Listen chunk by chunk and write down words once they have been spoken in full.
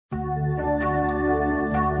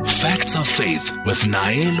Facts of Faith with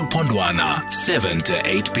Naye Lupondwana, 7 to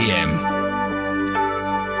 8 p.m.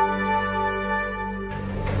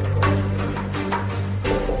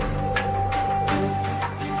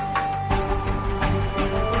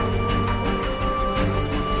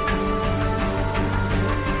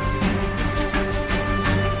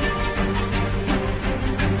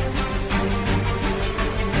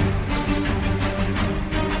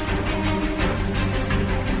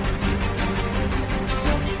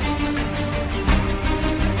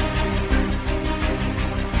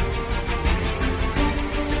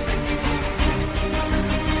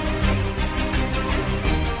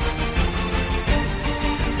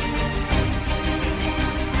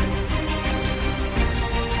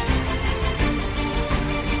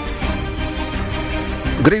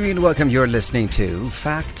 Good evening and welcome. You're listening to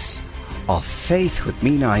Facts of Faith with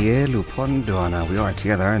me, Naye Lupondwana. We are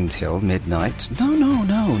together until midnight. No,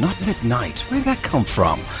 not midnight. Where did that come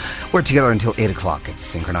from? We're together until 8 o'clock. It's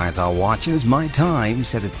synchronized our watches. My time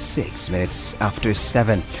says it's 6 minutes after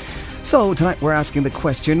 7. So tonight we're asking the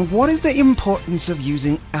question, what is the importance of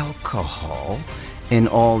using alcohol in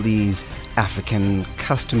all these African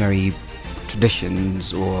customary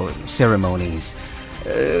traditions or ceremonies?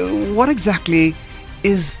 What exactly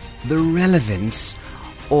is the relevance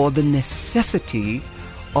or the necessity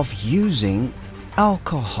of using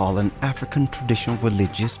alcohol in African traditional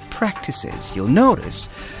religious practices? You'll notice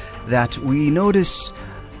that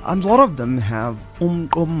a lot of them have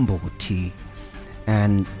umqombothi,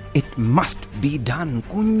 and it must be done.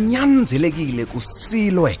 Kunyanzelekile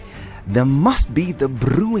kusilwe. There must be the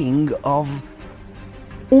brewing of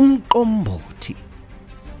umqombothi.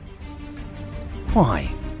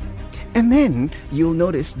 Why? And then you'll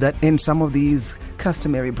notice that in some of these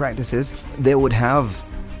customary practices, they would have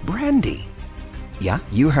brandy. Yeah,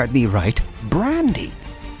 you heard me right. Brandy.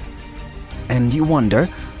 And you wonder,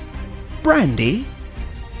 brandy?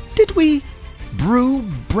 Did we brew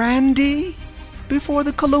brandy before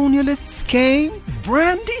the colonialists came?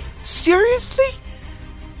 Brandy? Seriously?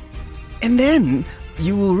 And then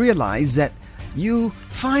you will realize that you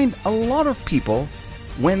find a lot of people,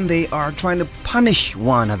 when they are trying to punish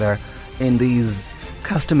one another in these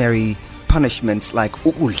customary punishments like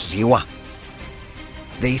ukudliwa,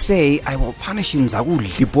 they say, I will punish you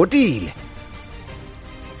ngizakudlibhodile.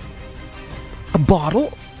 A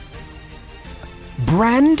bottle?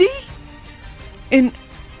 Brandy? In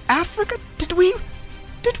Africa? Did we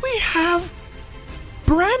have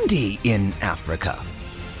brandy in Africa?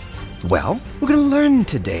 Well, we're going to learn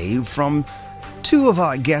today from two of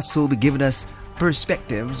our guests who will be giving us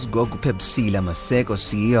perspectives. Phephisile Maseko,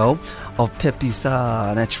 CEO of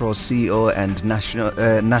Phephisile Natural, CEO and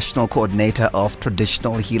National Coordinator of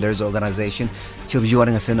Traditional Healers Organization. She'll be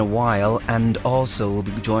joining us in a while, and also will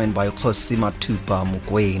be joined by Kgoshi Mathupa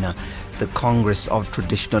Mokoena, the Congress of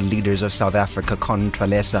Traditional Leaders of South Africa,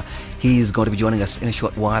 Contralesa. He's going to be joining us in a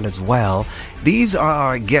short while as well. These are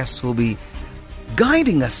our guests who will be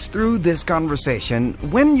guiding us through this conversation.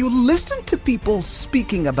 When you listen to people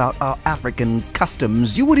speaking about our African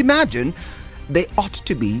customs, you would imagine they ought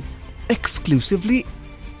to be exclusively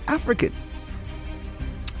African.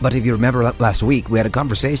 But if you remember last week, we had a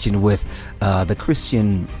conversation with the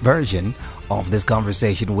Christian version of this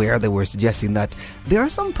conversation, where they were suggesting that there are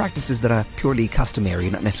some practices that are purely customary,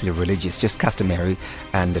 not necessarily religious, just customary,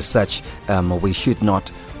 and as such, we should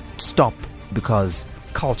not stop because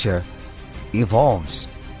culture evolves.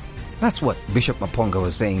 That's what Bishop Maponga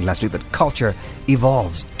was saying last week, that culture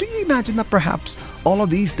evolves. Do you imagine that perhaps all of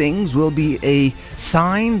these things will be a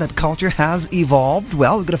sign that culture has evolved?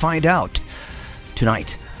 Well, we're going to find out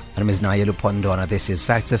tonight. My name is Naye Lupondwana. This is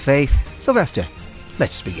Facts of Faith. Sylvester,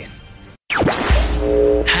 let's begin.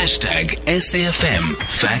 Hashtag SAFM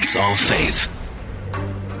Facts of Faith.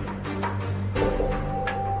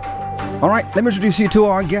 All right, let me introduce you to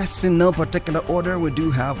our guests in no particular order. We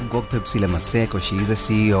do have Phephisile Maseko. She's the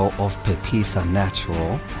CEO of Phephisile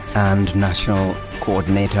Natural and National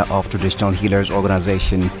Coordinator of Traditional Healers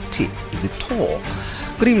Organization. Is it tall?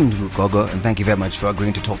 Good evening, Gogo, and thank you very much for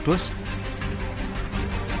agreeing to talk to us.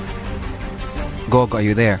 Gogo, are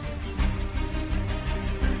you there?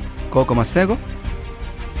 Gogo Maseko?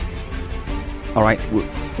 All right,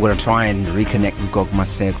 we'll try and reconnect with Gogo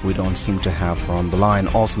Maseko. We don't seem to have her on the line.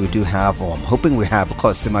 Also, we do have, or I'm hoping we have,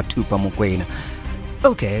 Kgoshi Mathupa Mokoena.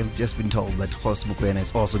 Okay, I've just been told that Kgoshi Mokoena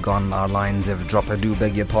is also gone. Our lines have dropped. I do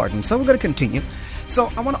beg your pardon. So we're going to continue. So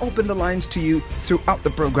I want to open the lines to you throughout the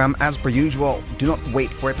program as per usual. Do not wait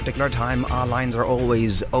for a particular time. Our lines are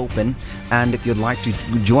always open. And if you'd like to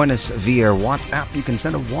join us via WhatsApp, you can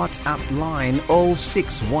send a WhatsApp line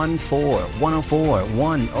 0614 104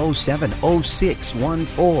 107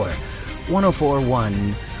 0614 104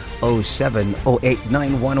 107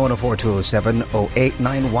 0891 104 207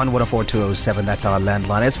 0891 104 207. That's our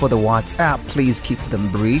landline. As for the WhatsApp, please keep them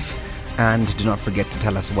brief. And do not forget to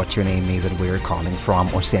tell us what your name is and where you're calling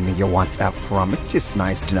from or sending your WhatsApp from. It's just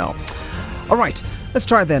nice to know. All right, let's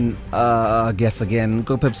try then. Guess again.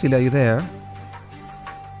 Go Phephisile, are you there?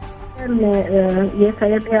 Yes, I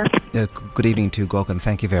am here. Good evening to Gog, and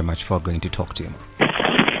thank you very much for going to talk to you.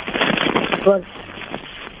 It was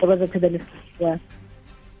a privilege. Yeah.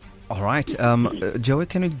 All right. Joey,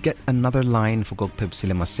 can you get another line for Gog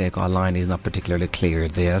Phephisile Maseko? Our line is not particularly clear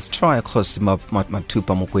there. Let's try Kgoshi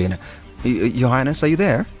Mathupa Mokoena. Your Highness, are you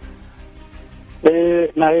there?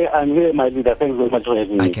 I'm here, my leader. Thanks very much for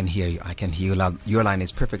having me. I can hear you. I can hear you loud. Your line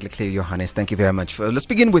is perfectly clear, Your Highness. Thank you very much. Let's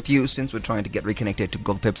begin with you, since we're trying to get reconnected to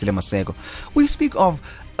Gog Phephisile Maseko. We speak of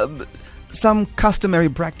some customary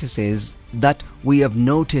practices that we have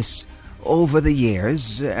noticed over the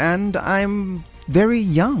years, and I'm very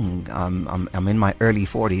young. I'm in my early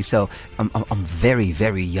 40s, so I'm very,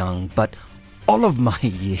 very young. But all of my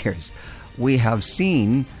years, we have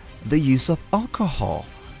seen the use of alcohol.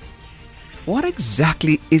 What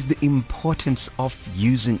exactly is the importance of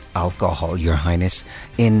using alcohol, Your Highness,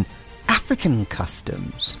 in African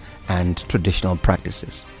customs and traditional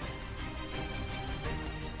practices?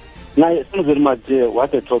 Now, thanks very much.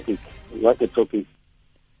 What a topic. We are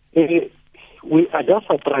just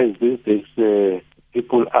surprised these days.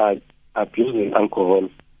 People are abusing alcohol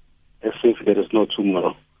as if there is no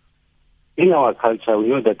tomorrow. In our culture, we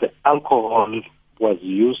know that the alcohol was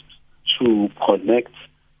used to connect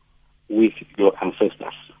with your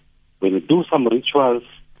ancestors. When you do some rituals,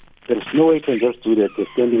 there is no way you can just do that. You're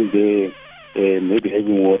standing there, maybe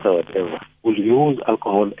having water or whatever. We'll use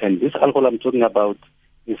alcohol, and this alcohol I'm talking about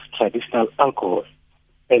is traditional alcohol.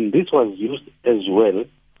 And this was used as well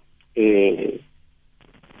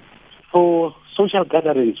for social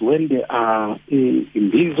gatherings when they are in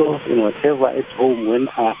Bizo and whatever at home, when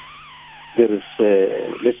there is,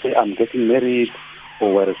 let's say I'm getting married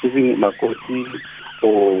or we're receiving Makoti,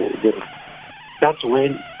 or that's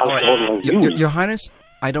when alcohol was used. Your Highness,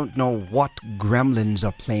 I don't know what gremlins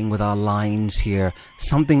are playing with our lines here.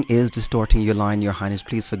 Something is distorting your line, Your Highness.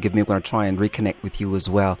 Please forgive me. I'm going to try and reconnect with you as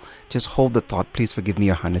well. Just hold the thought. Please forgive me,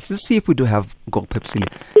 Your Highness. Let's see if we do have Gog Phephisile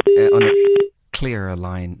on a clearer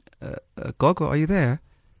line. Gogo, are you there?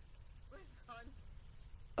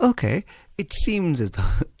 Okay. It seems as though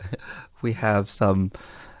we have some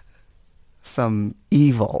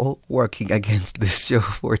evil working against this show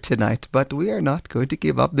for tonight, but we are not going to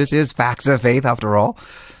give up. This is Facts of Faith after all.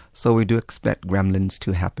 So we do expect gremlins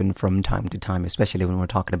to happen from time to time, especially when we're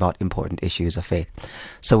talking about important issues of faith.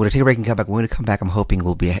 So we'll take a break and come back. When we come back, I'm hoping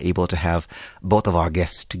we'll be able to have both of our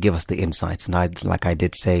guests to give us the insights. And like I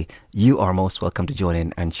did say, you are most welcome to join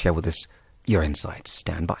in and share with us your insights.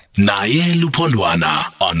 Stand by. Naye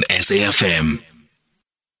Lupondwana on SAFM.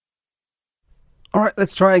 All right,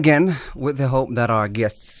 let's try again with the hope that our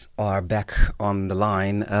guests are back on the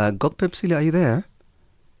line. Gog Phephisile, are you there?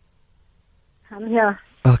 I'm here.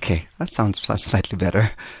 Okay, that sounds slightly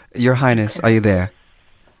better. Your Highness, are you there?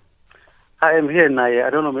 I am here, Naya. I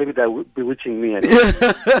don't know, maybe they're bewitching me.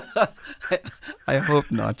 I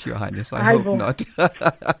hope not, Your Highness. I hope not.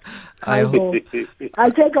 I hope. I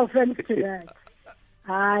take offense to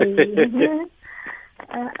that.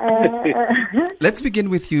 Let's begin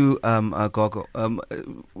with you, Gogo.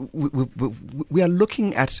 We are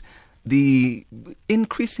looking at the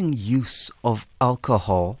increasing use of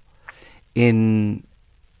alcohol in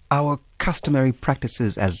our customary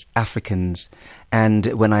practices as Africans. And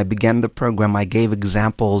when I began the program, I gave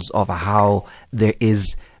examples of how there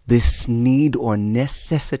is this need or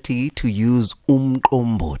necessity to use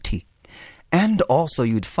umqomboti. And also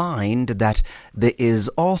you'd find that there is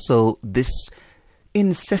also this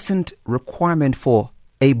incessant requirement for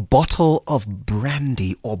a bottle of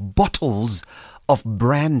brandy or bottles of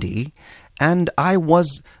brandy. And I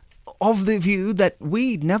was of the view that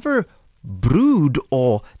we never brewed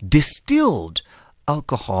or distilled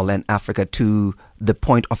alcohol in Africa to the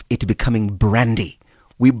point of it becoming brandy.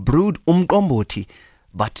 We brewed umqomboti,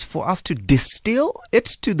 but for us to distill it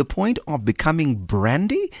to the point of becoming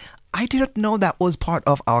brandy, I didn't know that was part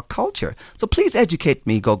of our culture. So please educate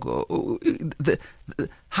me, Gogo.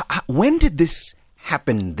 When did this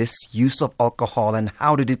happen, this use of alcohol, and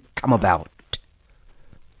how did it come about?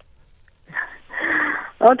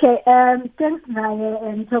 Okay, thanks, Naya,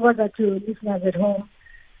 and Thokoza to listeners at home.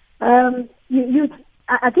 I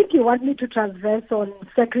think you want me to transverse on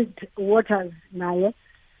sacred waters, Naya.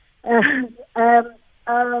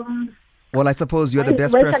 Well, I suppose you're the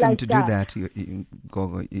best person to do that.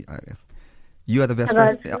 You are the best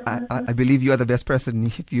person. I believe you are the best person.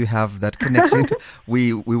 If you have that connection,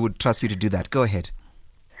 we would trust you to do that. Go ahead.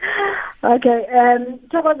 Okay.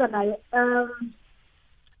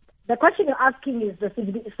 The question you're asking is the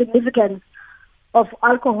significance of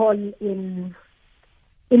alcohol in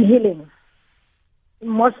healing,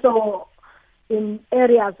 more so in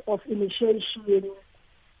areas of initiation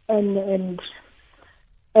and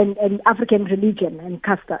African religion and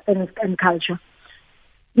culture.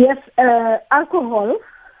 Yes, alcohol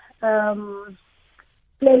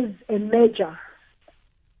plays a major,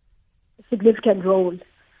 significant role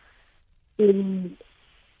in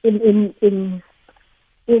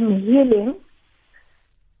healing,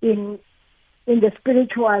 in the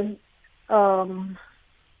spiritual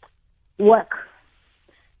work.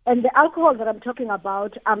 And the alcohol that I'm talking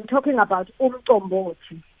about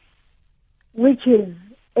umcomboti, which is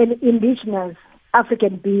an indigenous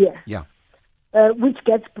African beer. Yeah. Which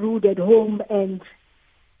gets brewed at home, and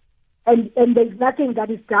there's nothing that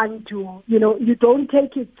is done to, you don't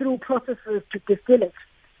take it through processes to distill it,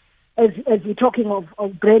 as you're talking of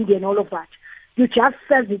brandy and all of that. You just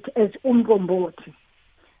serve it as umcomboti,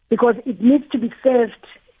 because it needs to be served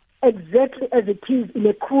exactly as it is in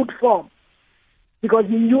a crude form, because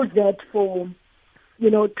you use that for,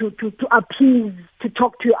 to appease, to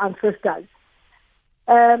talk to your ancestors.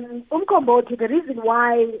 Umcomboti, the reason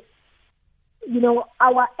why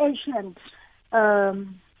our ancient,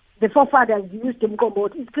 the forefathers used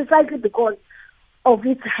umcomboti is precisely because of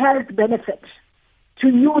its health benefit to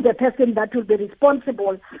you, the person that will be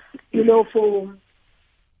responsible, for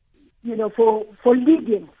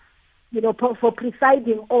leading, for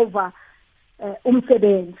presiding over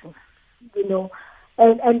umsebenzi,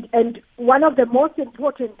 and one of the most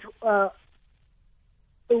important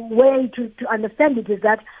way to understand it is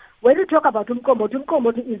that when we talk about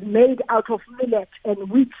umcomboti is made out of millet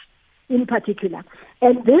and wheat in particular.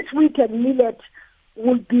 And this wheat and millet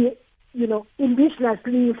would be,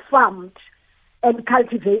 indigenously farmed and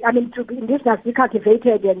cultivated, to be indigenously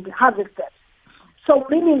cultivated and harvested. So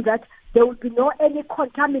meaning that there will be no any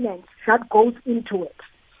contaminants that goes into it,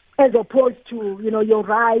 as opposed to, your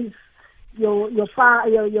rice, your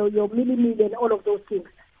milli and all of those things.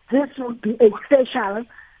 This would be a special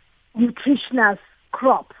nutritious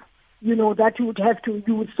crop, that you would have to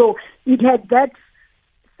use. So it had that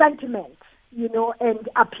sentiment, and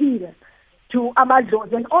appeal to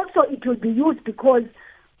Amazons. And also it will be used because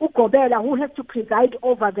Ugobela, who has to preside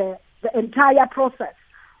over the entire process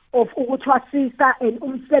of Uguthwasisa and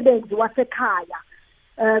Umsebenzi wasekhaya.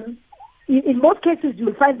 In most cases,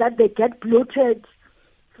 you'll find that they get bloated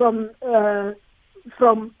from the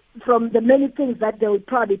many things that they would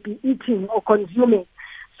probably be eating or consuming.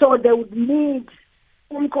 So they would need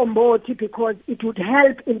umcomboti because it would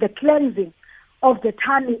help in the cleansing of the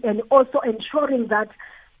tummy and also ensuring that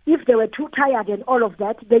if they were too tired and all of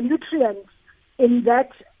that, the nutrients in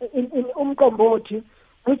umcomboti,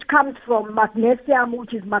 which comes from magnesium,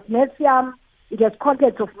 it has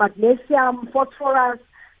contents of magnesium, phosphorus,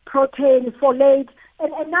 protein, folate,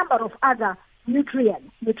 and a number of other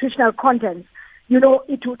nutrients, nutritional contents.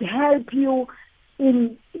 It would help you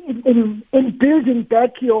in building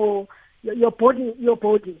back your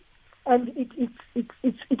body, and it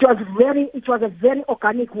was a very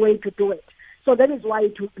organic way to do it. So that is why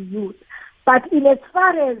it would be used. But in as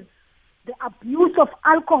far as the abuse of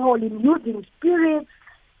alcohol, in using spirits,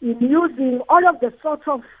 in using all of the sorts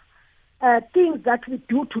of things that we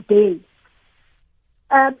do today,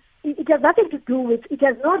 it has nothing to do with, it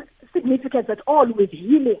has no significance at all with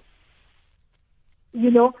healing,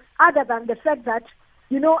 other than the fact that,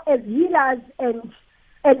 as healers and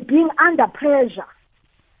being under pressure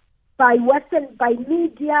by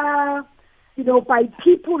media, by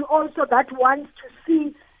people also that want to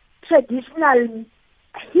see traditional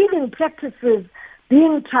healing practices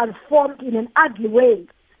being transformed in an ugly way,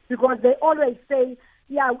 because they always say,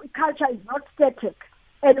 culture is not static.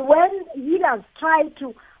 And when healers try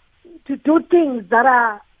to do things that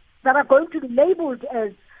are going to be labeled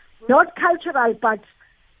as not cultural, but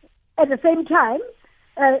at the same time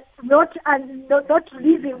not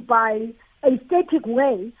living by a static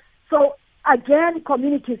way. So again,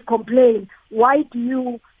 communities complain, why do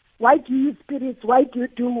you use spirits, why do you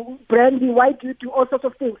do brandy, why do you do all sorts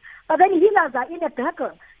of things? But then healers are in a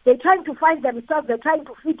battle. They're trying to find themselves, they're trying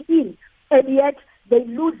to fit in, and yet they're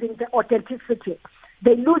losing the authenticity,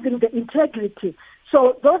 they're losing the integrity.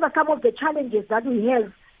 So those are some of the challenges that we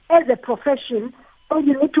have as a profession. So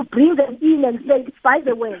you need to bring them in and say, by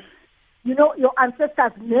the way, your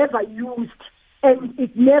ancestors never used and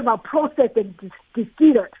it never processed and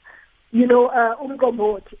distilled,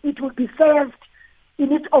 umgomot. It will be served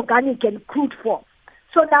in its organic and crude form.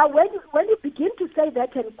 So now when you begin to say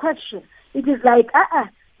that and question, it is like,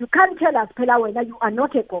 you can't tell us, Phela wena, you are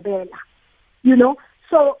not a Gobela.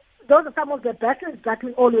 So those are some of the battles that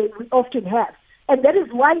we often have. And that is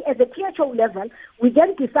why at the THO level, we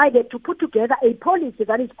then decided to put together a policy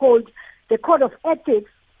that is called the Code of Ethics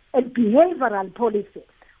and Behavioral Policy,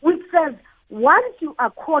 which says once you are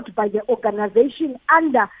caught by the organization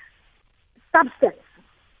under substance,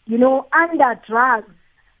 under drugs,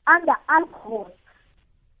 under alcohol,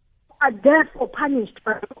 are therefore punished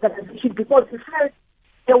by the organization because we felt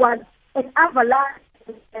there was an avalanche,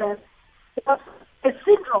 a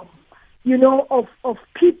syndrome, of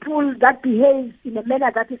people that behave in a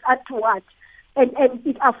manner that is untoward, and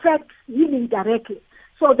it affects healing directly.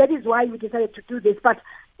 So that is why we decided to do this. But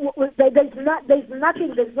there's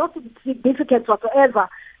no significance whatsoever.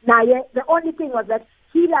 Now, the only thing was that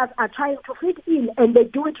healers are trying to fit in, and they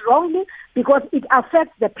do it wrongly because it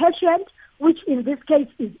affects the patient, which in this case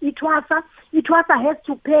is ITWASA. ITWASA has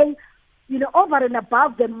to pay, over and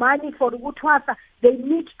above the money for ITWASA. They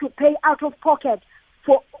need to pay out of pocket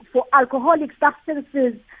for alcoholic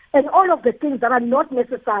substances and all of the things that are not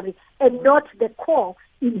necessary and not the core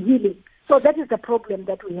in healing. So that is the problem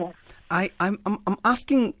that we have. I'm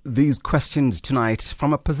asking these questions tonight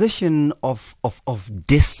from a position of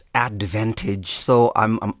disadvantage. So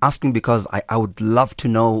I'm asking because I would love to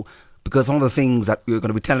know, because some of the things that you're going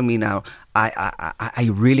to be telling me now, I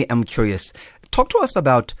really am curious. Talk to us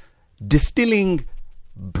about distilling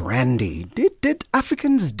brandy. Did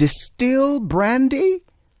Africans distill brandy?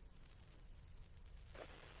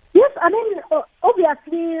 Yes, I mean,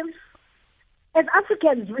 obviously, as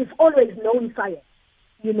Africans, we've always known science,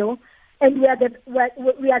 and we are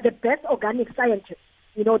the best organic scientists,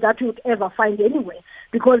 that you would ever find anywhere.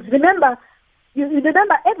 Because remember, you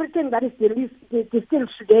remember everything that is distilled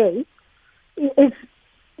today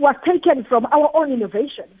was taken from our own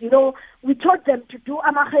innovations. We taught them to do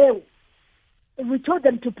amaheu. We taught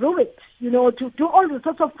them to brew it, to do all the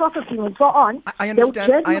sorts of processing and so on. I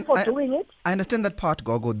understand. They would for doing it. I understand that part,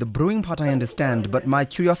 Gogo. The brewing part I understand, but my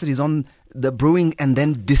curiosity is on the brewing and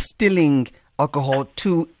then distilling alcohol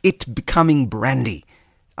to it becoming brandy.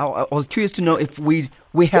 I was curious to know if we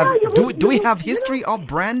have do we have history of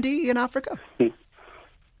brandy in Africa?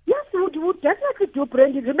 Yes, we would definitely do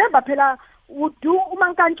brandy. Remember, Phela would do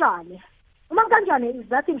umankanjane. Umankanjane is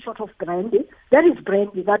nothing short of brandy. That is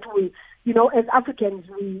brandy that we, as Africans,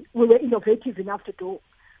 we were innovative enough to do.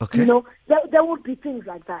 Okay. There would be things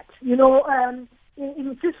like that. In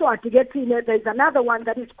Siswati, there's another one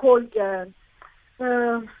that is called,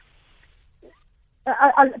 I'll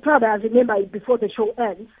remember it before the show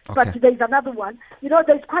ends, but there's another one.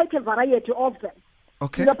 There's quite a variety of them.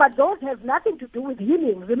 Okay. But those have nothing to do with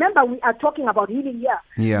healing. Remember, we are talking about healing here.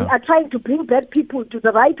 Yeah. We are trying to bring back people to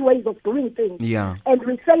the right ways of doing things. Yeah. And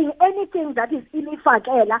we're saying anything that is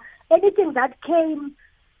ilifakela, anything that came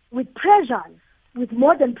with pressures, with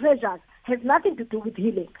modern pressures, has nothing to do with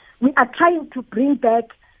healing. We are trying to bring back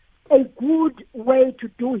a good way to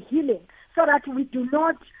do healing so that we do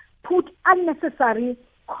not put unnecessary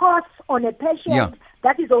costs on a patient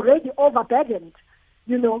that is already overburdened,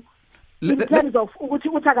 in terms of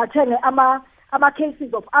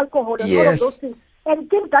cases of alcohol and all of those things, and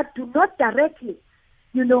things that do not directly,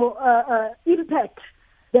 impact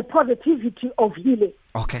the positivity of healing.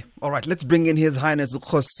 Okay, all right. Let's bring in His Highness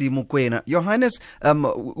Kgoshi Mokoena. Your Highness,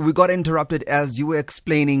 we got interrupted as you were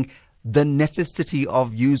explaining the necessity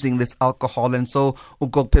of using this alcohol, and so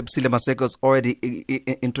Phephisile Maseko has already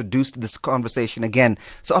introduced this conversation again.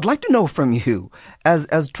 So I'd like to know from you, as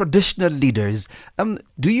traditional leaders,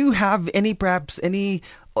 do you have perhaps any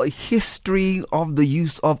history of the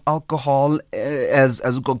use of alcohol, as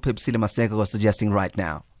Phephisile Maseko was suggesting right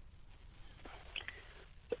now?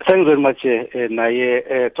 Thanks very much,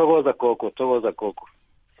 Naye. Togoza Koko.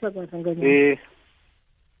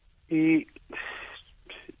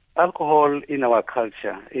 Alcohol in our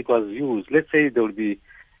culture, it was used. Let's say there will be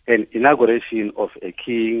an inauguration of a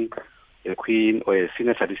king, a queen, or a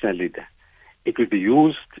senior traditional leader. It will be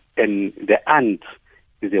used, and the aunt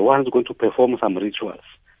is the one who's going to perform some rituals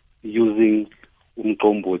using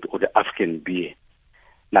umqombothi or the African beer.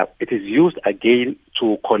 Now, it is used again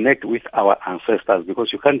to connect with our ancestors,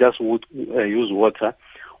 because you can't just use water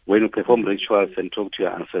when you perform rituals and talk to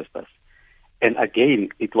your ancestors. And again,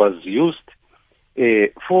 it was used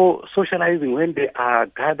for socializing when there are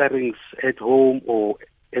gatherings at home or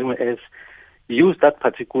anywhere else, use that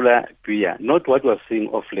particular beer, not what we're seeing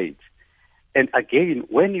of late. And again,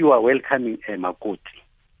 when you are welcoming a makoti,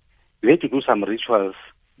 you have to do some rituals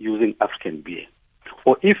using African beer.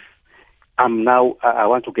 Or if I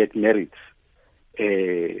want to get married,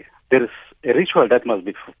 there is a ritual that must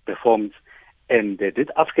be performed, and this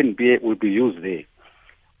African beer will be used there.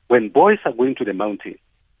 When boys are going to the mountain,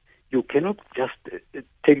 you cannot just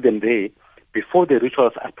take them there before the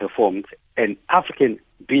rituals are performed, and African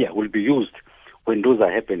beer will be used when those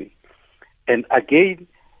are happening. And again,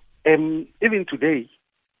 even today,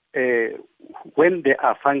 when there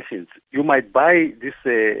are functions, you might buy this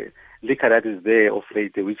liquor that is there of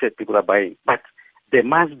late, which people are buying, but there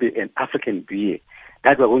must be an African beer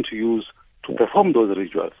that we're going to use to perform those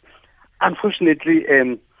rituals. Unfortunately,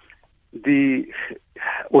 we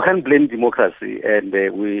can't blame democracy, and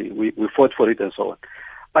we fought for it and so on.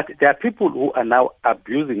 But there are people who are now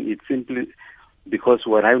abusing it simply because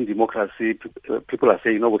we're having democracy. People are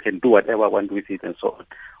saying, we can do whatever we want with it and so on,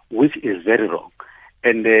 which is very wrong.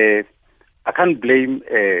 And I can't blame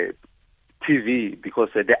TV because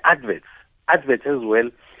the adverts as well,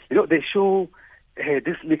 they show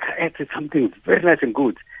this liquor act is something very nice and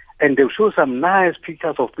good. And they'll show some nice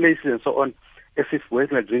pictures of places and so on, as if when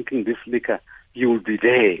you're drinking this liquor, you will be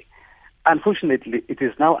there. Unfortunately, it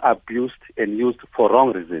is now abused and used for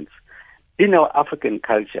wrong reasons. In our African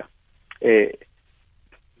culture, there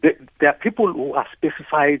are people who are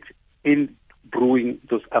specified in brewing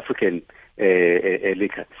those African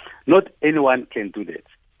liquor. Not anyone can do that.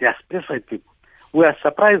 They are specified people. We are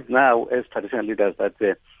surprised now as traditional leaders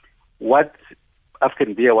that what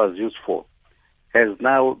African beer was used for has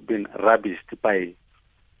now been rubbished by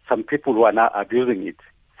some people who are now abusing it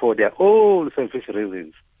for their own selfish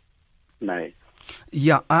reasons.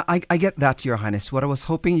 Yeah, I get that, Your Highness. What I was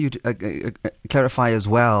hoping you to clarify as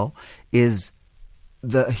well is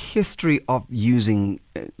the history of using.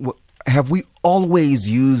 Have we always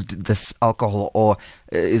used this alcohol, or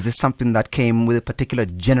is this something that came with a particular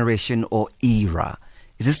generation or era?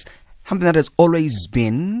 Is this something that has always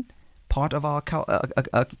been part of our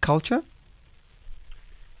culture?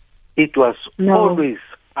 It was always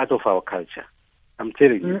part of our culture. I'm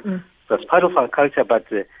telling you. It was part of our culture, but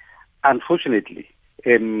unfortunately,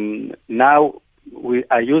 now we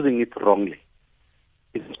are using it wrongly.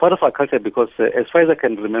 It's part of our culture because, as far as I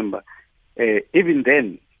can remember, even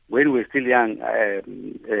then, when we were still young,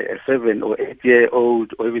 7 or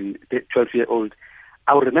 8-year-old or even 12-year-old,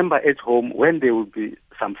 I would remember at home when there would be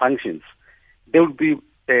some functions, there would be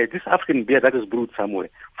this African beer that is brewed somewhere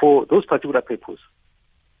for those particular purposes.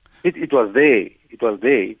 It was there. It was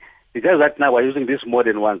there. It's just that now we're using these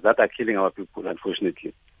modern ones that are killing our people,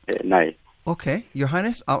 unfortunately. Okay, Your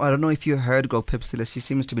Highness, I don't know if you heard Phephisile. She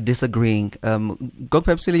seems to be disagreeing.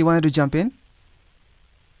 Phephisile, you wanted to jump in?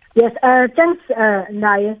 Yes, thanks,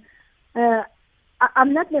 Naya.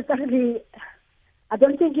 I'm not necessarily. I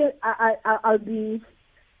don't think I'll be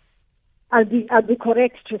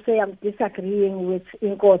correct to say I'm disagreeing with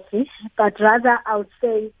Kgoshi, but rather I would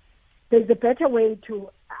say there's a better way to.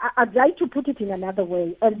 I'd like to put it in another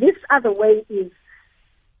way, and this other way is,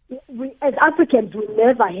 we as Africans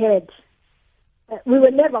we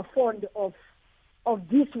were never fond of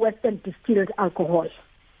this Western distilled alcohol.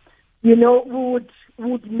 We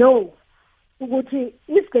would know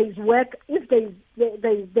if there's work, if there's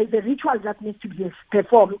a ritual that needs to be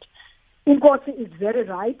performed. Kgoshi is very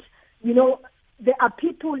right. There are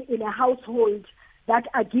people in a household that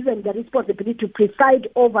are given the responsibility to preside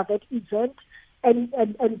over that event and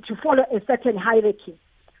to follow a certain hierarchy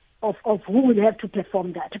of who will have to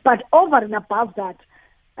perform that. But over and above that,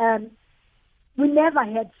 we never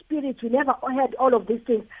had spirits, we never had all of these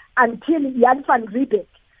things until Jan van Riebeck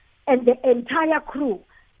and the entire crew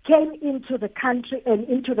came into the country and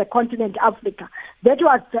into the continent Africa. That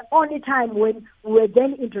was the only time when we were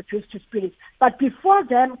then introduced to spirits. But before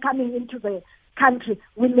them coming into the country,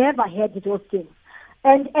 we never had those things.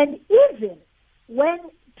 And even when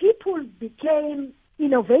people became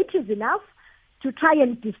innovative enough to try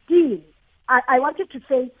and distill, I wanted to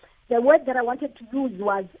say the word that I wanted to use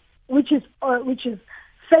was, which is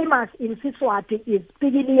famous in Siswati, is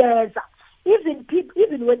pigilieza.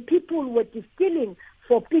 Even when people were distilling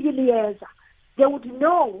for pigilieza, they would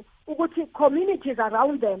know, communities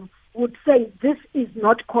around them would say, this is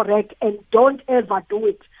not correct and don't ever do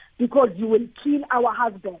it because you will kill our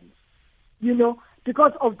husbands,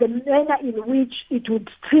 because of the manner in which it would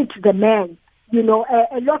treat the men.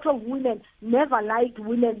 A lot of women never liked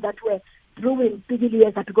women that were brewing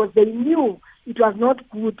pigilieza because they knew it was not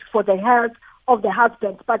good for the health of the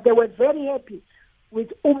husbands, but they were very happy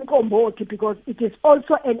with umkomboti, because it is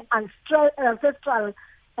also an ancestral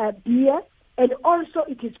beer, and also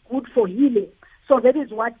it is good for healing. So that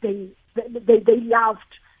is what they loved,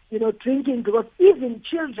 drinking, because even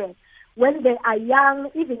children, when they are young,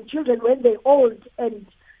 even children when they're old, and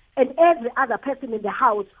every other person in the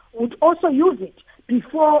house would also use it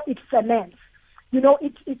before it ferments. It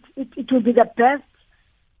will be the best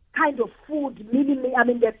kind of food,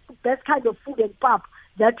 the best kind of food and pap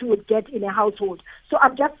that you would get in a household. So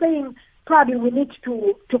I'm just saying, probably we need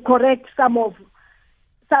to correct some of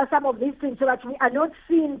these things, so that we are not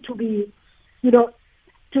seen to be, to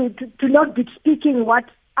not be speaking what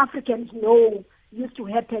Africans know used to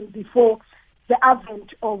happen before the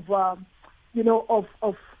advent of Van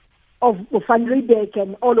Riebeeck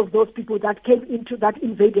and all of those people that came into that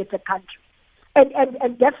invaded the country.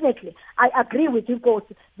 And definitely, I agree with you,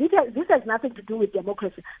 Kgoshi. This has nothing to do with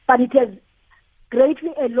democracy, but it has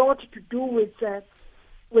greatly a lot to do with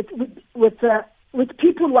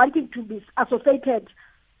people wanting to be associated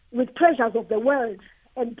with treasures of the world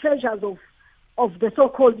and treasures of the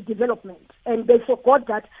so-called development. And they forgot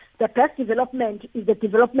that the best development is the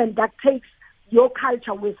development that takes your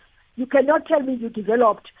culture with. You cannot tell me you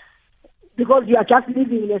developed because you are just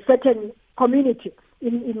living in a certain community,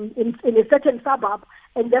 in a certain suburb,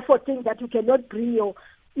 and therefore think that you cannot bring your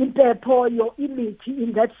impepo, your image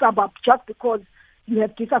in that suburb just because you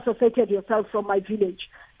have disassociated yourself from my village.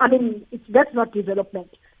 That's not development.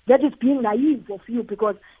 That is being naive of you,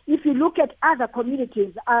 because if you look at other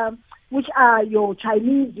communities, which are your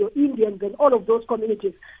Chinese, your Indians, and all of those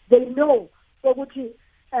communities, they know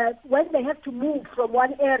when they have to move from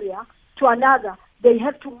one area to another, they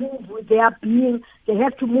have to move with their being, they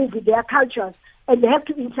have to move with their cultures, and they have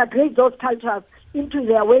to integrate those cultures into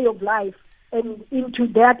their way of life and into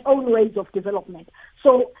their own ways of development.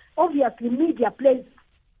 So obviously media plays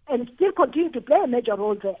and still continue to play a major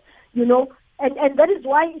role there, and that is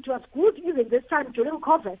why it was good even this time during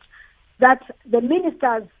COVID that the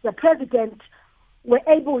ministers, the president, were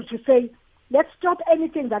able to say, let's stop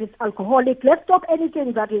anything that is alcoholic, let's stop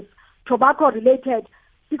anything that is tobacco related,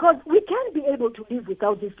 because we can be able to live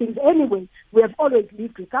without these things anyway. We have always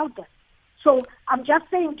lived without them. So I'm just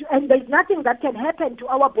saying, and there's nothing that can happen to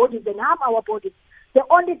our bodies and harm our bodies. The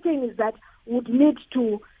only thing is that we would need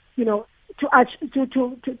to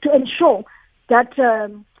ensure that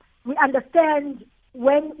we understand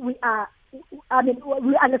when we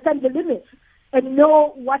understand the limits and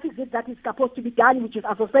know what is it that is supposed to be done, which is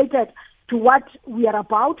associated to what we are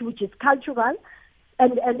about, which is cultural,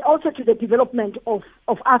 and also to the development of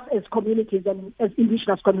us as communities and as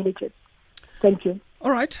indigenous communities. Thank you.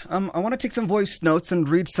 All right. I want to take some voice notes and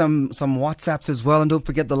read some WhatsApps as well. And don't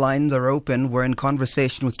forget, the lines are open. We're in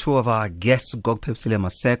conversation with two of our guests, Phephisile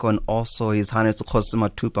Maseko and also His Highness Kgoshi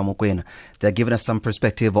Mathupa Mokoena. They're giving us some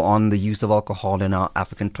perspective on the use of alcohol in our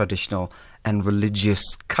African traditional and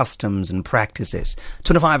religious customs and practices.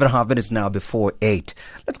 25 and a half minutes now before 8.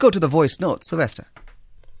 Let's go to the voice notes. Sylvester.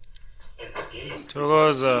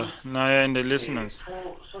 Thokoza, Naya and the listeners.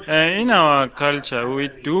 In our culture, we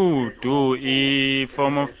do a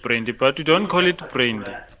form of brandy, but we don't call it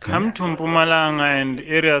brandy. Come to Mpumalanga and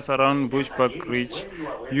areas around Bushbuck Ridge,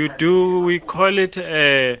 we call it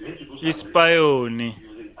ispayoni.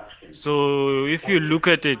 So if you look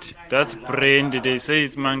at it, that's brandy. They say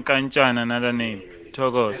it's Mankanchan, another name.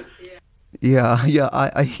 Thokoza. Yeah,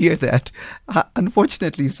 I hear that.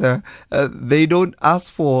 Unfortunately, sir, they don't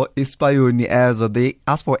ask for ispayoni or they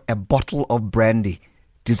ask for a bottle of brandy.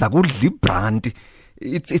 It's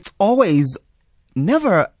always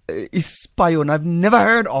never ispayoni. I've never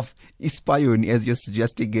heard of ispayoni as you're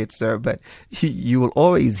suggesting it, sir, but you will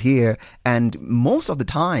always hear, and most of the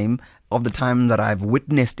time that I've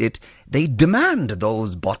witnessed it, they demand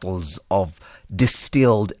those bottles of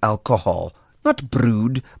distilled alcohol. Not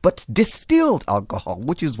brewed, but distilled alcohol,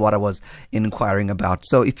 which is what I was inquiring about.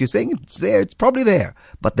 So if you're saying it's there, it's probably there.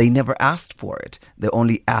 But they never asked for it. They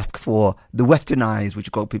only ask for the westernized,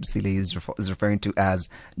 which Phephisile is referring to as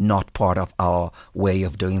not part of our way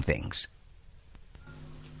of doing things.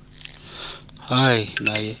 Hi,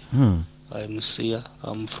 Naye. I'm Sia.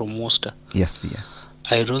 I'm from Worcester. Yes, Sia.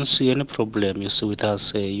 I don't see any problem, with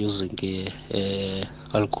us using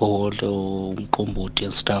alcohol or kombucha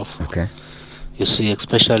and stuff. Okay. You see,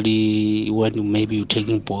 especially when you're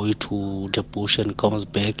taking boy to the bush and comes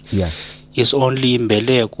back. Yeah. It's only in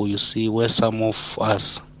Mbeleko, you see, where some of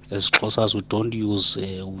us, as close as we don't use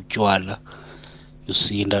ujwala, you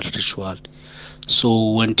see, in that ritual.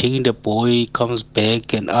 So when taking the boy comes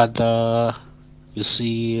back and other, you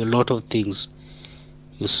see, a lot of things.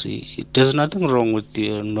 You see, there's nothing wrong with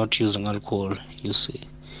not using alcohol, you see.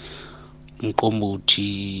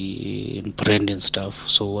 mqombothi and brand and stuff.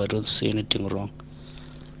 So I don't see anything wrong.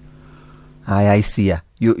 I see ya.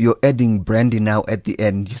 You're adding brandy now at the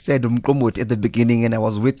end. You said umqombothi at the beginning and I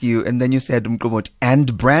was with you, and then you said umqombothi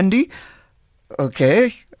and brandy?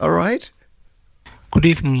 Okay, all right. Good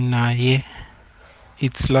evening, Naye.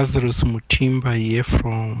 It's Lazarus Mutimba here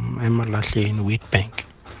from Emalahle in Wheatbank.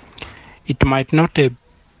 It might not have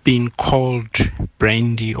been called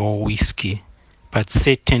brandy or whiskey, but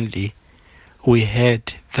certainly we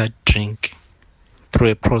had that drink through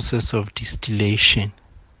a process of distillation.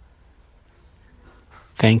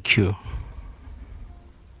 Thank you.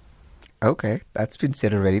 Okay, that's been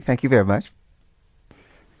said already. Thank you very much.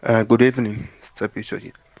 Good evening,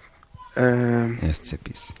 Phephisile. Yes,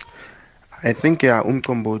 Tsepis. I think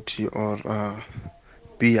umqombothi or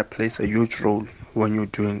beer plays a huge role when you're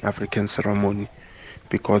doing African ceremony,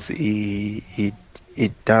 because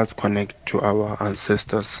it does connect to our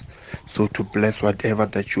ancestors, so to bless whatever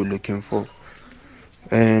that you're looking for.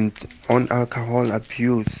 And on alcohol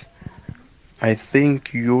abuse, I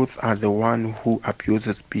think youth are the one who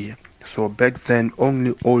abuses beer. So back then,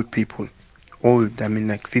 only old people, old, I mean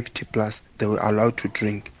like 50 plus, they were allowed to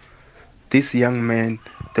drink. These young men,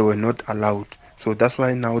 they were not allowed. So that's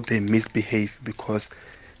why now they misbehave, because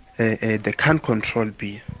they can't control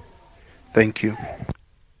beer. Thank you.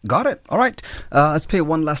 Got it. All right. Let's play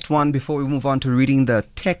one last one before we move on to reading the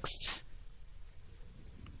texts.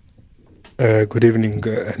 Good evening,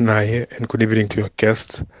 Naye, and good evening to your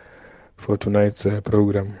guests for tonight's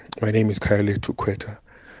program. My name is Kylie Tukweta.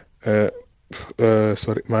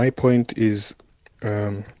 Sorry, my point is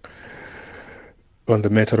on the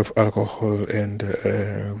matter of alcohol and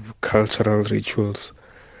cultural rituals.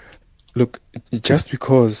 Look, just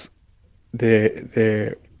because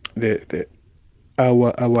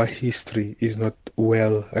our history is not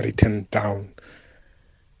well written down,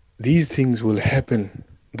 these things will happen,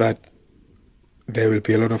 that there will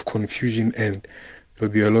be a lot of confusion and there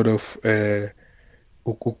will be a lot of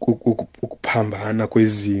ukuphambana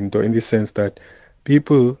kwezinto, in the sense that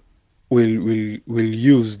people will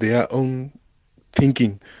use their own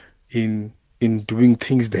thinking in doing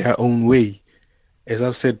things their own way. As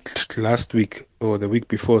I've said last week or the week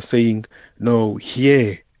before, saying, no,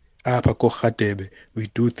 here, we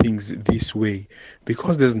do things this way,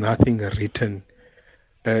 because there's nothing written.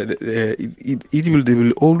 There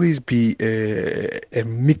will always be a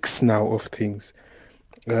mix now of things.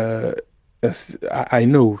 I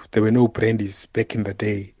know there were no brandies back in the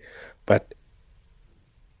day, but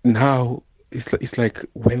now it's like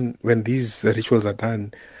when these rituals are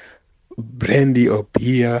done, brandy or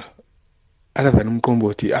beer, other than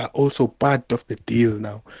umqombothi, are also part of the deal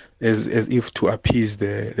now, as if to appease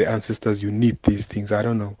the ancestors. You need these things. I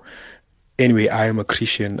don't know. Anyway, I am a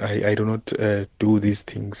Christian. I do not do these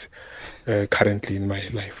things currently in my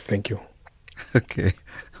life. Thank you. Okay.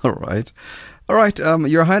 All right. All right.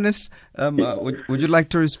 Your Highness, would you like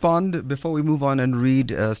to respond before we move on and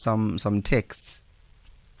read some texts?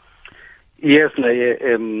 Yes,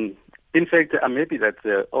 in fact, I'm happy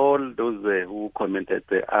that all those who commented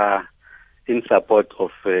are in support of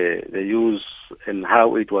the use and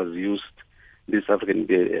how it was used this African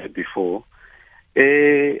Day before.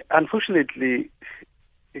 Unfortunately,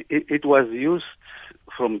 it was used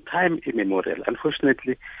from time immemorial.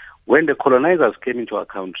 Unfortunately, when the colonizers came into our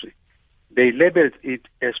country, they labeled it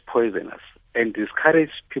as poisonous and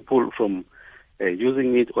discouraged people from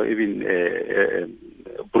using it or even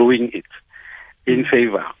brewing it in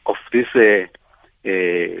favor of this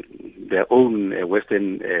their own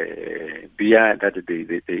Western beer that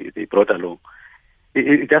they brought along.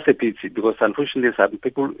 It's just a pity, because unfortunately some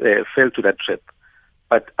people fell to that trap.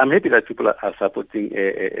 But I'm happy that people are supporting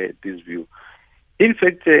this view. In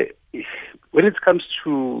fact, when it comes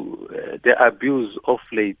to the abuse of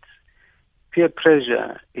late, peer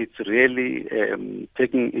pressure, it's really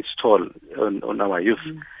taking its toll on our youth.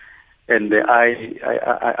 And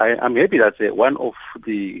I'm happy that one of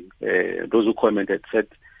those who commented said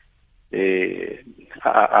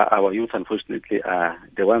our youth, unfortunately, are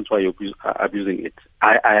the ones who are abusing it.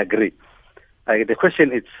 I agree. The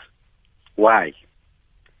question is why?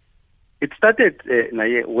 It started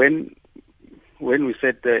when we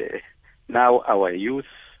said now our youth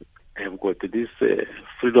have got this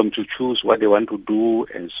freedom to choose what they want to do,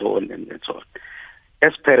 and so on and so on.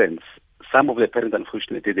 As parents, some of the parents,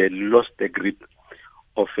 unfortunately, they lost the grip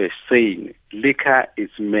of saying liquor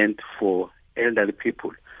is meant for elderly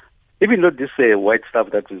people. Even not this white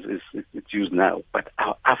stuff that is used now, but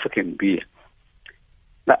our African beer.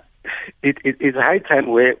 Now, it's a high time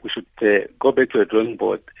where we should go back to a drawing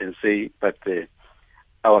board and say, but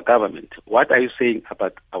our government, what are you saying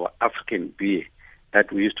about our African beer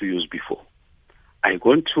that we used to use before? Are you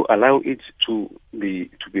going to allow it to be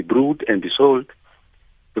brewed and be sold?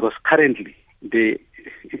 Because currently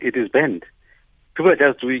it is banned. People are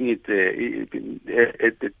just doing it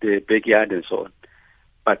at the backyard and so on.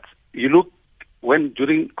 But you look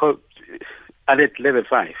during at level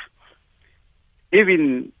 5,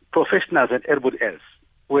 even professionals and everybody else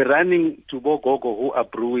were running to Bogogo who are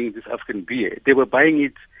brewing this African beer. They were buying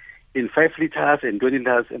it in 5 liters and 20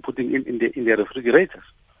 liters and putting it in their refrigerators.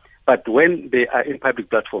 But when they are in public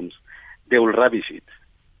platforms, they will rubbish it.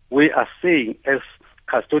 We are saying, as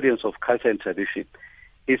custodians of culture and tradition,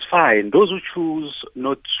 it's fine. Those who choose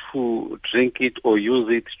not to drink it or use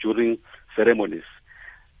it during ceremonies,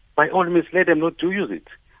 by all means, let them not to use it.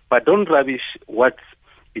 But don't rubbish what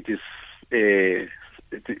it is. It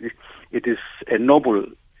is a noble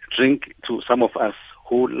drink to some of us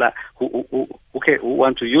who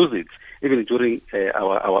want to use it even during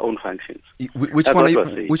our own functions. Which one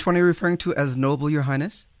are you referring to as noble, Your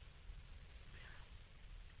Highness?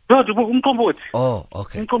 No, umqombothi. Oh,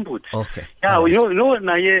 okay. Umqombothi. Okay. Yeah, right. you know,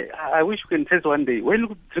 I wish we can test one day when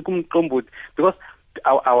you drink umqombothi, because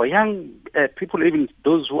our young people, even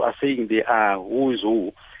those who are saying they are who is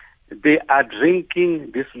who, they are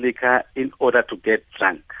drinking this liquor in order to get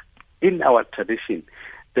drunk. In our tradition,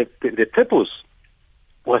 the purpose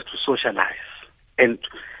was to socialize, and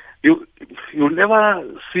you'll never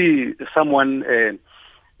see someone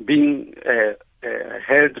being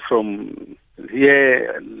held from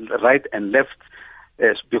here, right and left,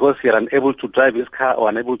 because you're unable to drive his car or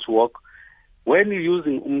unable to walk. When you're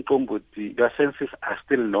using umqombothi, your senses are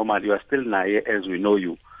still normal. You are still naye as we know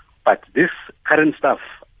you. But this current stuff,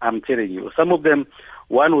 I'm telling you, some of them,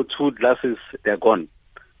 1 or 2 glasses, they're gone.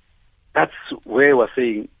 That's where we're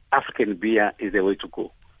saying African beer is the way to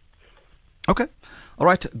go. Okay. All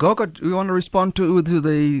right. Gogo, do you want to respond to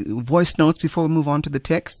the voice notes before we move on to the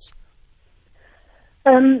texts?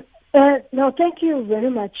 No, thank you very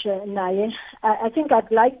much, Naye. I think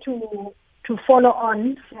I'd like to follow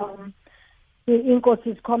on from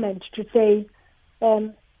Inkosi's comment to say,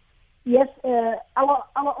 yes, our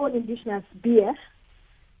own indigenous beer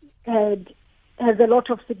has a lot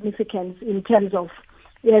of significance in terms of,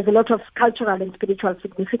 there's a lot of cultural and spiritual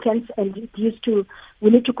significance, and we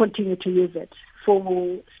need to continue to use it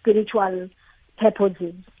for spiritual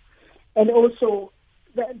purposes. And also,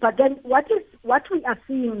 but then what we are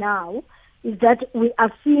seeing now is that we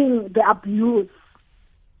are seeing the abuse,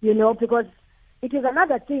 because it is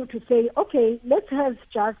another thing to say, okay, let's have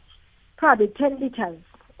just probably 10 liters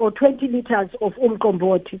or 20 liters of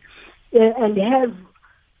umqombothi and have,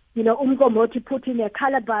 umqombothi put in a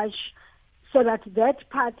calabash so that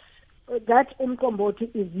umqombothi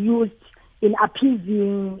is used in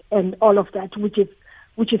appeasing and all of that, which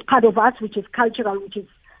is part of us, which is cultural, which is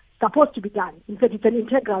supposed to be done. In fact, it's an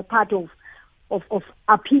integral part of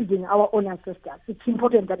appeasing our own ancestors. It's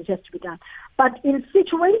important that it has to be done. But in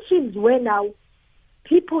situations where now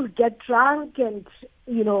people get drunk and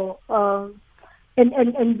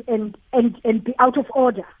and be out of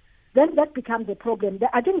order, then that becomes a problem.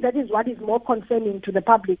 I think that is what is more concerning to the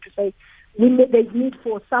public, to say there's need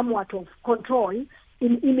for somewhat of control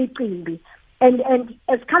in imicimbi. And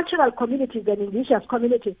as cultural communities and indigenous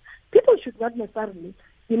communities, people should not necessarily,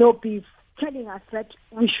 be telling us that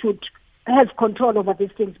we should have control over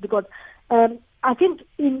these things, because I think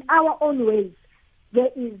in our own ways there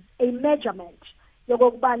is a measurement. If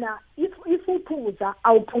uphuza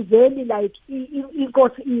awuphuzeli like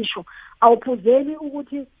inkosi isho, awuphuzeli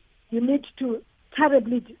ukuthi you need to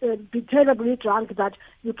be terribly drunk that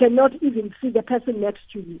you cannot even see the person next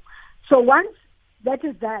to you. So once that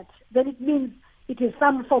is that, then it means it is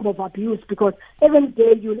some form of abuse, because even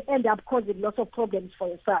there you'll end up causing lots of problems for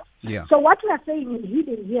yourself. Yeah. So what we are saying in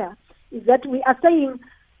hidden here is that we are saying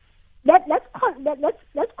let's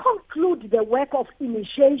conclude the work of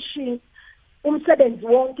initiation. Umsebenzi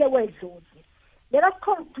wonke wedlozi. Let us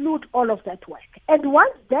conclude all of that work. And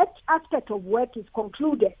once that aspect of work is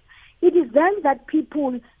concluded, it is then that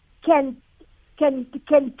people can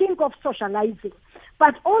think of socializing.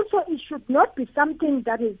 But also it should not be something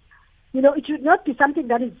that is, it should not be something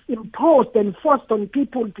that is imposed and forced on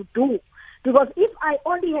people to do. Because if I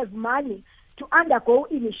only have money to undergo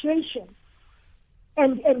initiation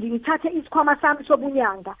and ngithathe isikhwama sami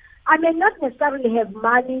sobunyanga, I may not necessarily have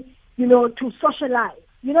money to socialize.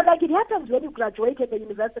 Like it happens when you graduate at the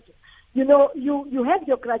university. You have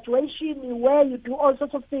your graduation where you do all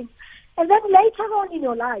sorts of things. And then later on in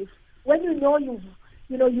your life, when you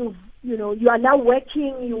are now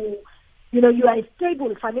working, you are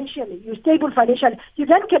stable financially. You're stable financially. You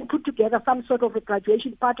then can put together some sort of a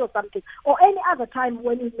graduation party or something, or any other time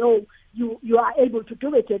when you are able to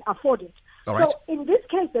do it and afford it. All right. So in this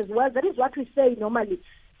case as well, that is what we say normally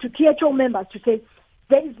to THO members, to say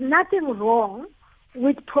there is nothing wrong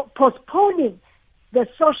with postponing the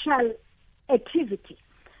social activity.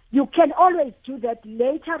 You can always do that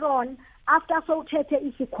later on after Sotete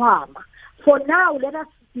Isikwama. For now, let us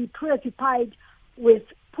be preoccupied with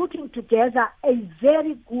putting together a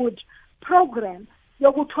very good program.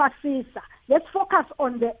 Let's focus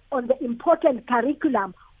on the important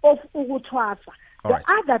curriculum of Ugutwasa. The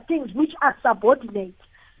other things which are subordinate,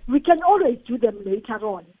 we can always do them later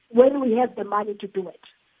on when we have the money to do it.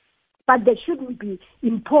 But they shouldn't be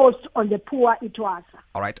imposed on the poor Itwasa.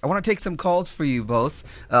 All right. I want to take some calls for you both.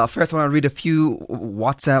 First, I want to read a few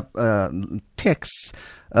WhatsApp texts.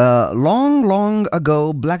 Long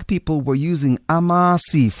ago, black people were using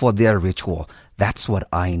amasi for their ritual. That's what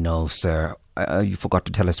I know, sir. You forgot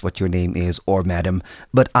to tell us what your name is or madam,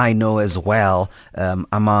 but I know as well,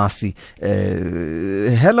 amasi.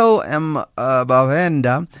 Hello,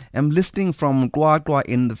 Bavenda. I'm listening from Kwakwa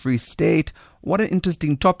in the Free State. What an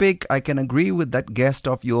interesting topic. I can agree with that guest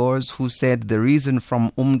of yours who said the reason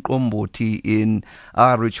from Umkomboti in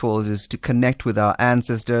our rituals is to connect with our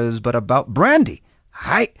ancestors. But about brandy,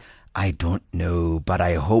 I don't know, but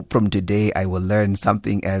I hope from today I will learn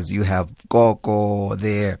something as you have Koko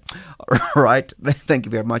there. Right? Thank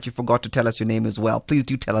you very much. You forgot to tell us your name as well. Please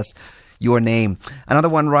do tell us your name. Another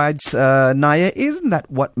one writes, Naya, isn't that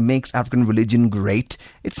what makes African religion great?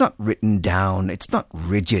 It's not written down. It's not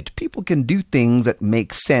rigid. People can do things that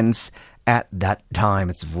make sense at that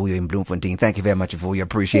time. It's Vuyo in Bloemfontein. Thank you very much, Vuyo.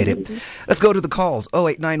 Appreciate it. Let's go to the calls.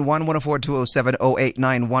 0891 104 207,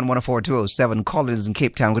 0891 104 207. Colin is in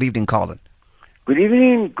Cape Town. Good evening, Colin. Good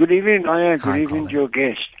evening, Naya. Good evening Colin. to your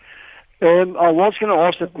guest. I was going to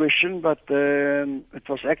ask the question, but it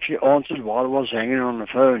was actually answered while I was hanging on the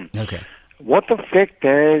phone. Okay. What effect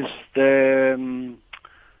has the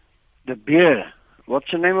beer?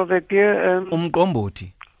 What's the name of that beer?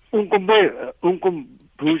 Umkomboti.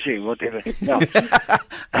 Umkombuzi, whatever. No.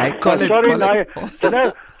 I call it. Sorry, Naya.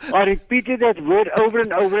 So I repeated that word over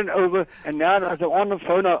and over and over, and now as I'm on the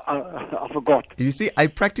phone, I forgot. You see, I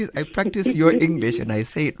practice your English and I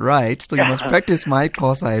say it right, so you must practice my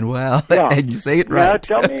Xhosa and and you say it right.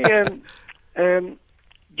 Now, tell me,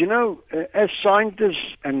 as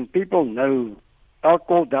scientists and people know,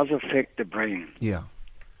 alcohol does affect the brain. Yeah.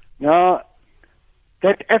 Now,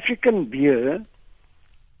 that African beer,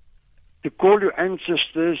 to call your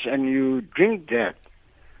ancestors and you drink that,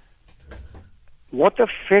 what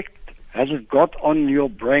effect has it got on your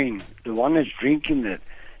brain, the one that's drinking it?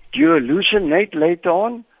 Do you hallucinate later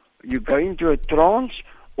on? You go into a trance?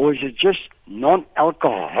 Or is it just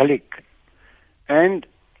non-alcoholic? And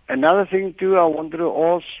another thing too I wanted to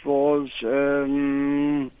ask was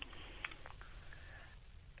 90%.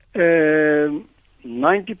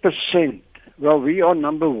 Well, we are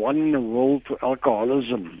number one in the world for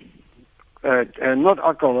alcoholism. Not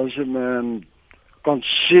alcoholism,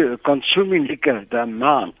 consuming liquor, the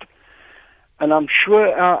amount. And I'm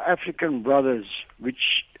sure our African brothers,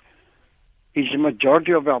 which is the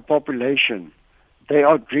majority of our population, they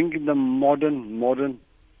are drinking the modern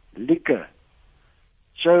liquor.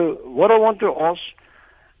 So what I want to ask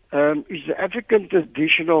is the African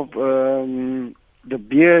tradition of the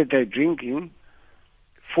beer they're drinking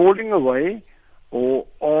falling away, or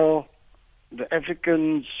are the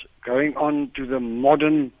Africans going on to the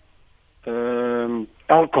modern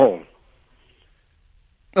alcohol?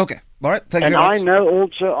 Okay. All right. Thank and you very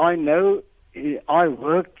much. I know I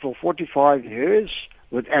worked for 45 years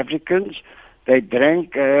with Africans. They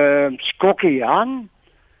drank Skokkian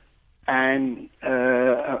and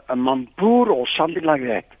a Mampur or something like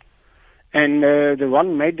that. And the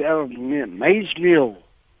one made out of maize meal.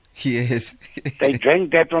 Yes. They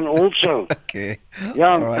drank that one also. Okay.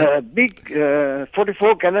 Yeah, right. Big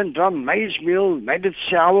 44-gallon drum maize meal, made it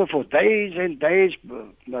sour for days and days,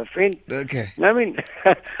 my friend. Okay. I mean,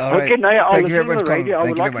 All right. okay, now I'll Thank you listen very to much, the radio. Colin. I Thank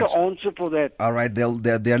would you like very to answer for that. All right.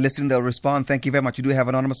 They're listening. They'll respond. Thank you very much. You do have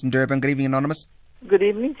Anonymous in Durban. Good evening, Anonymous. Good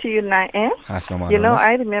evening to you, Naya. Hi, Mama You know, Anonymous.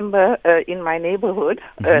 I remember in my neighborhood,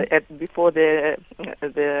 before the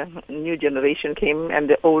new generation came and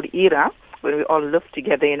the old era, when we all lived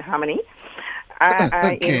together in harmony.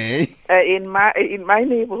 Okay. In my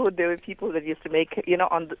neighborhood, there were people that used to make,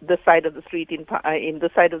 on the side of the street, in the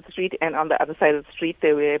side of the street, and on the other side of the street,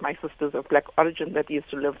 there were my sisters of black origin that used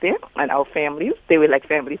to live there, and our families. They were like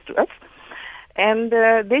families to us. And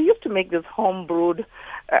they used to make this home brewed,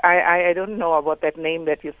 I don't know about that name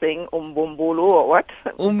that you're saying, umbumbulu or what.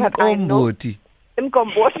 Umqombothi.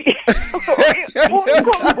 Mkomboti.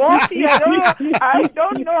 I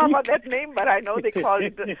don't know about that name, but I know they call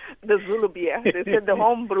it the Zulu beer. They said the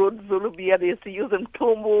home brewed Zulu beer. They used to use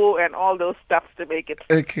mtumbu and all those stuffs to make it.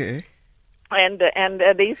 Okay. And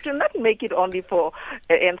they used to not make it only for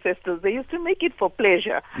ancestors. They used to make it for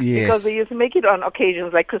pleasure. Yes. Because they used to make it on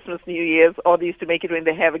occasions like Christmas, New Year's, or they used to make it when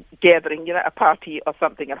they have a gathering, a party or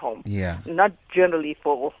something at home. Yeah. Not generally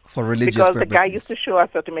for religious because purposes. The guy used to show us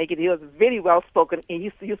how to make it. He was very well spoken. He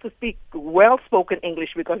used to speak well spoken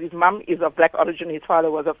English because his mom is of black origin. His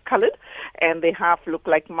father was of colored, and they half look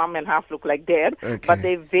like mom and half look like dad. Okay. But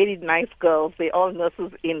they're very nice girls. They're all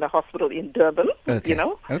nurses in the hospital in Durban. Okay.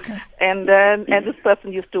 Okay. And this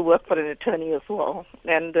person used to work for an attorney as well.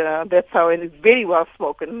 And that's how, and he's very well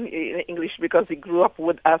spoken in English because he grew up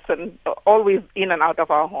with us and always in and out of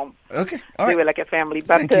our home. Okay, all right. They were like a family.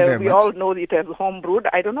 But Thank you very we much. all know it as home brewed.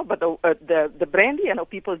 I don't know, but the brandy, I know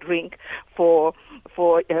people drink for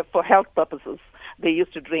health purposes. They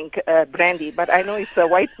used to drink brandy, but I know it's a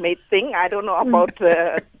white made thing. I don't know about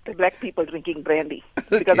the black people drinking brandy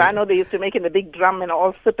because I know they used to make in a big drum and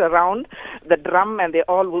all sit around the drum and they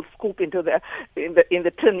all will scoop into in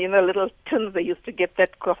the tin, little tins. They used to get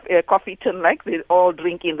that coffee tin like they all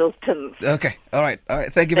drink in those tins. Okay, all right.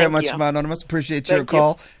 Thank you very much, Ma Anonymous. Appreciate your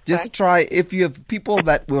call. Just try, if you have people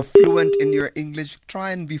that were fluent in your English,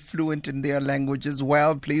 try and be fluent in their language as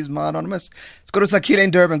well, please, Ma Anonymous. Let's go to Sakile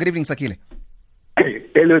in Durban. Good evening, Sakile.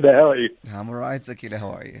 Hello there, how are you? I'm all right, Sakile.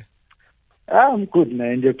 How are you? I'm good,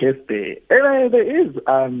 man. Your guest there. There is,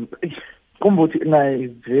 Mkomboti and I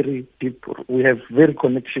is very deep. We have a big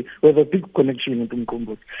connection with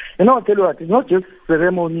Mkomboti. I'll tell you what, it's not just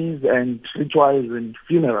ceremonies and rituals and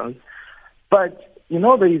funerals, but,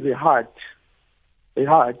 there is a heart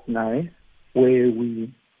now where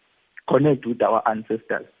we connect with our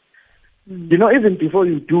ancestors. Even before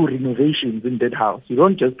you do renovations in that house, you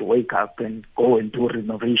don't just wake up and go and do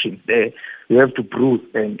renovations there. You have to brew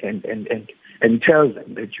and tell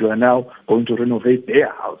them that you are now going to renovate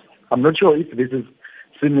their house. I'm not sure if this is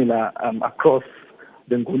similar across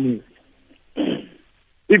the Ngunis.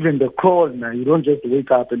 Even the crawl now, you don't just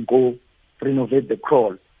wake up and go renovate the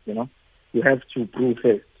crawl. You have to brew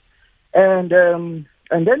first, and then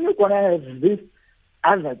you're gonna have this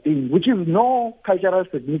other thing, which is no cultural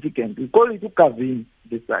significance. We call it ukavin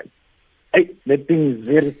this side. That thing is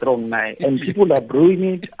very strong now, and people are brewing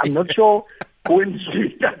it. I'm not sure when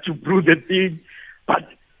we start to brew the thing, but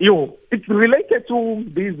it's related to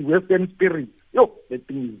these Western spirits. That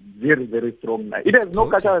thing is very, very strong now. It has no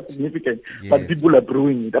cultural significance, but people are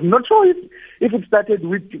brewing it. I'm not sure if it started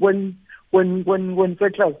with when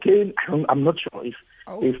settlers came. I'm not sure if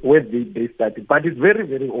where they started, but it's very,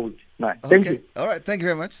 very old. Nice. Thank you. All right, thank you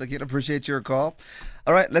very much, Sakila. Appreciate your call.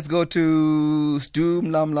 All right, let's go to Stu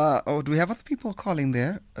Mlamla. Oh, do we have other people calling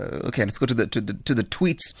there? Okay, let's go to the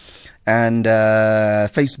tweets and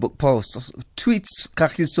Facebook posts. Tweets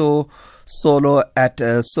Kagiso Solo at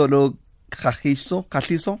Solo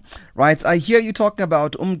Kagiso writes, I hear you talking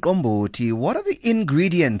about umqombothi. What are the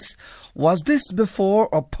ingredients? Was this before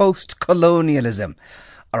or post-colonialism?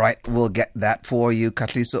 All right, we'll get that for you,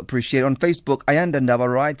 Katliso. Appreciate it. On Facebook, Ayanda Ndaba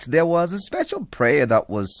writes, there was a special prayer that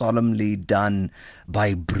was solemnly done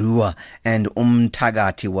by brewer, and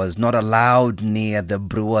Tagati was not allowed near the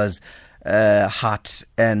brewer's hut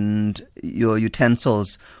and your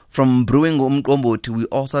utensils. From brewing umqombothi, we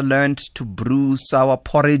also learned to brew sour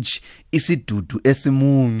porridge, isidudu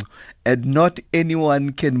esimuncu, and not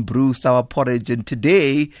anyone can brew sour porridge. And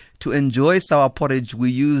today, to enjoy sour porridge,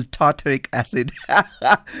 we use tartaric acid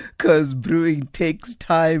because brewing takes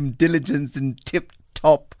time, diligence, and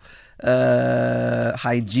tip-top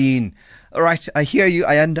hygiene. All right, I hear you,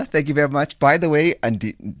 Ayanda. Thank you very much. By the way,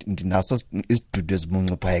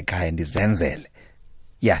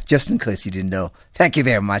 yeah, just in case you didn't know. Thank you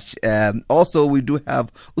very much. Also, we do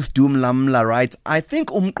have Usdum Lamla writes, I think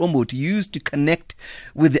umqombothi used to connect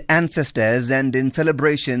with the ancestors and in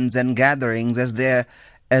celebrations and gatherings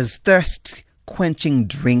as thirst-quenching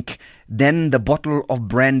drink. Then the bottle of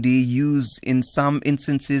brandy used in some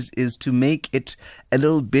instances is to make it a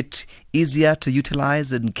little bit easier to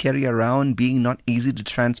utilize and carry around, being not easy to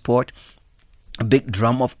transport. A big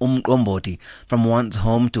drum of umqombothi from one's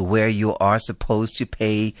home to where you are supposed to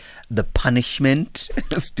pay the punishment.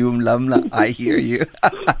 Stum Lamla, I hear you.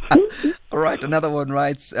 All right, another one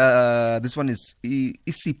writes, this one is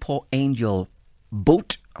Isipo Angel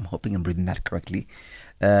Boat. I'm hoping I'm reading that correctly.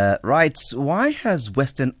 Writes, why has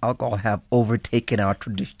Western alcohol have overtaken our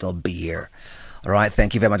traditional beer? All right,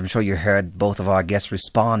 thank you very much. I'm sure you heard both of our guests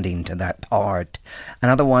responding to that part.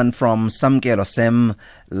 Another one from Samkelo Sem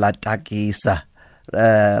Latakisa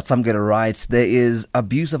Samgela writes, there is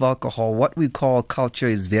abuse of alcohol. What we call culture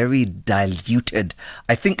is very diluted.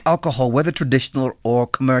 I think alcohol, whether traditional or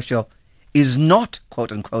commercial, is not,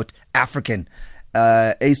 quote unquote, African.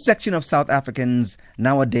 A section of South Africans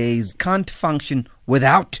nowadays can't function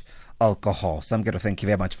without alcohol. Samgela, thank you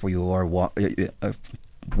very much for your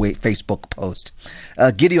Facebook post.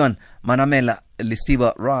 Gideon Manamela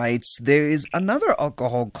Lisiba writes, there is another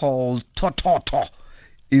alcohol called Tototo.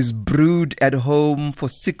 Is brewed at home for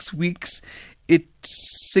 6 weeks. It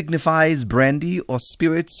signifies brandy or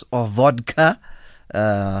spirits or vodka.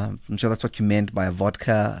 I'm sure that's what you meant by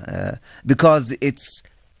vodka, because it's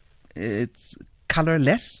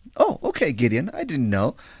colorless. Oh, okay, Gideon, I didn't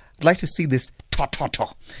know. I'd like to see this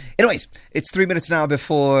Tototo. Anyways, it's 3 minutes now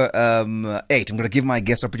before 8. I'm going to give my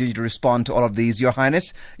guests opportunity to respond to all of these. Your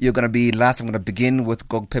Highness, you're going to be last. I'm going to begin with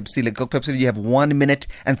Gog Phephisile. Gog Phephisile, you have 1 minute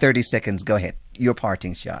and 30 seconds. Go ahead. Your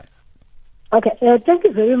parting shot. Okay, thank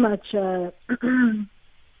you very much for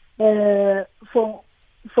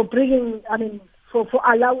bringing. For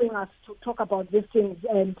allowing us to talk about these things.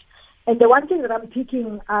 And the one thing that I'm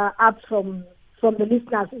picking up from the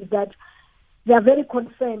listeners is that they are very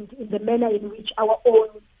concerned in the manner in which our own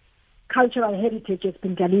cultural heritage has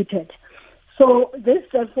been diluted. So this,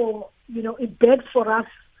 therefore, it begs for us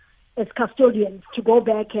as custodians to go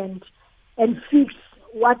back and fix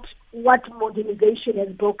what modernization has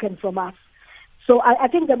broken from us. So I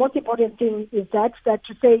think the most important thing is that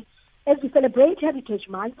to say, as we celebrate Heritage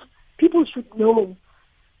Month, people should know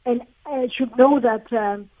that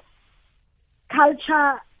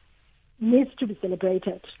culture needs to be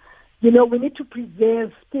celebrated. We need to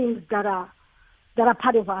preserve things that are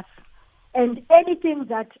part of us, and anything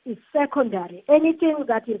that is secondary, anything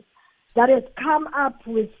that has come up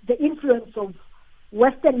with the influence of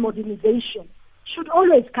Western modernization, should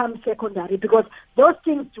always come secondary, because those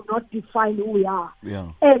things do not define who we are.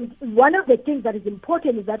 Yeah. And one of the things that is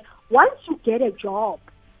important is that once you get a job,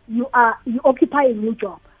 you occupy a new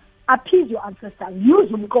job. Appease your ancestors. Use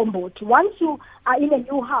umkomboti. Once you are in a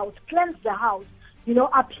new house, cleanse the house.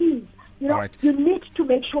 Appease. Right. You need to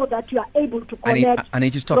make sure that you are able to connect. I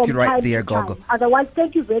need to stop you right there, Gogo. Otherwise,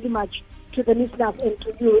 thank you very much to the listeners and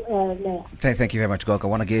to you, Mayor. Thank you very much, Gogo. I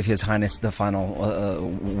want to give His Highness the final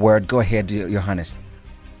word. Go ahead, Your Highness.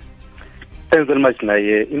 Thanks very much,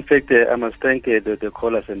 Naye. In fact, I must thank the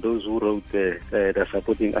callers and those who wrote that are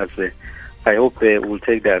supporting us. I hope we'll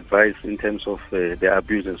take the advice in terms of the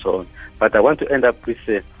abuse and so on. But I want to end up with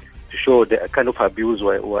to show the kind of abuse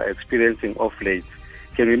we're experiencing of late.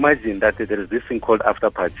 Can you imagine that there is this thing called after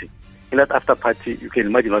party? In that after party, you can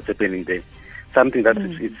imagine what's happening there. Something that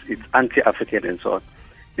it's anti-African and so on.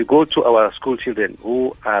 You go to our school children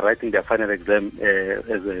who are writing their final exam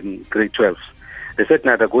as in grade 12s. They said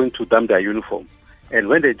now they're going to dump their uniform. And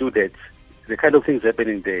when they do that, the kind of things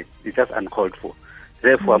happening there is just uncalled for.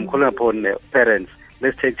 Therefore, I'm calling upon parents,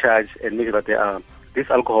 let's take charge and make sure that this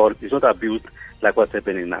alcohol is not abused like what's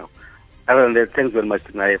happening now. Other than that, thanks very much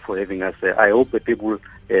tonight for having us. I hope that people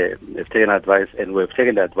have taken advice, and we've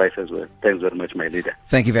taken the advice as well. Thanks very much, my leader.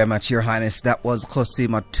 Thank you very much, Your Highness. That was Kgoshi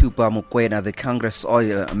Mathupa Mokoena, the Congress, or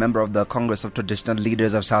a member of the Congress of Traditional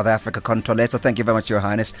Leaders of South Africa, Controlesa. Thank you very much, Your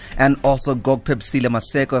Highness. And also Gog Phephisile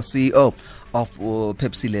Maseko, CEO of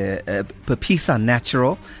Phephisile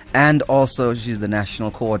Natural, and also she's the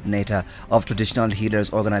National Coordinator of Traditional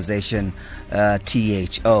Healers Organization,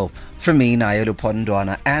 THO. From me, Naye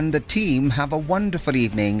Lupondwana, and the team, have a wonderful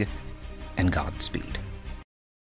evening and Godspeed.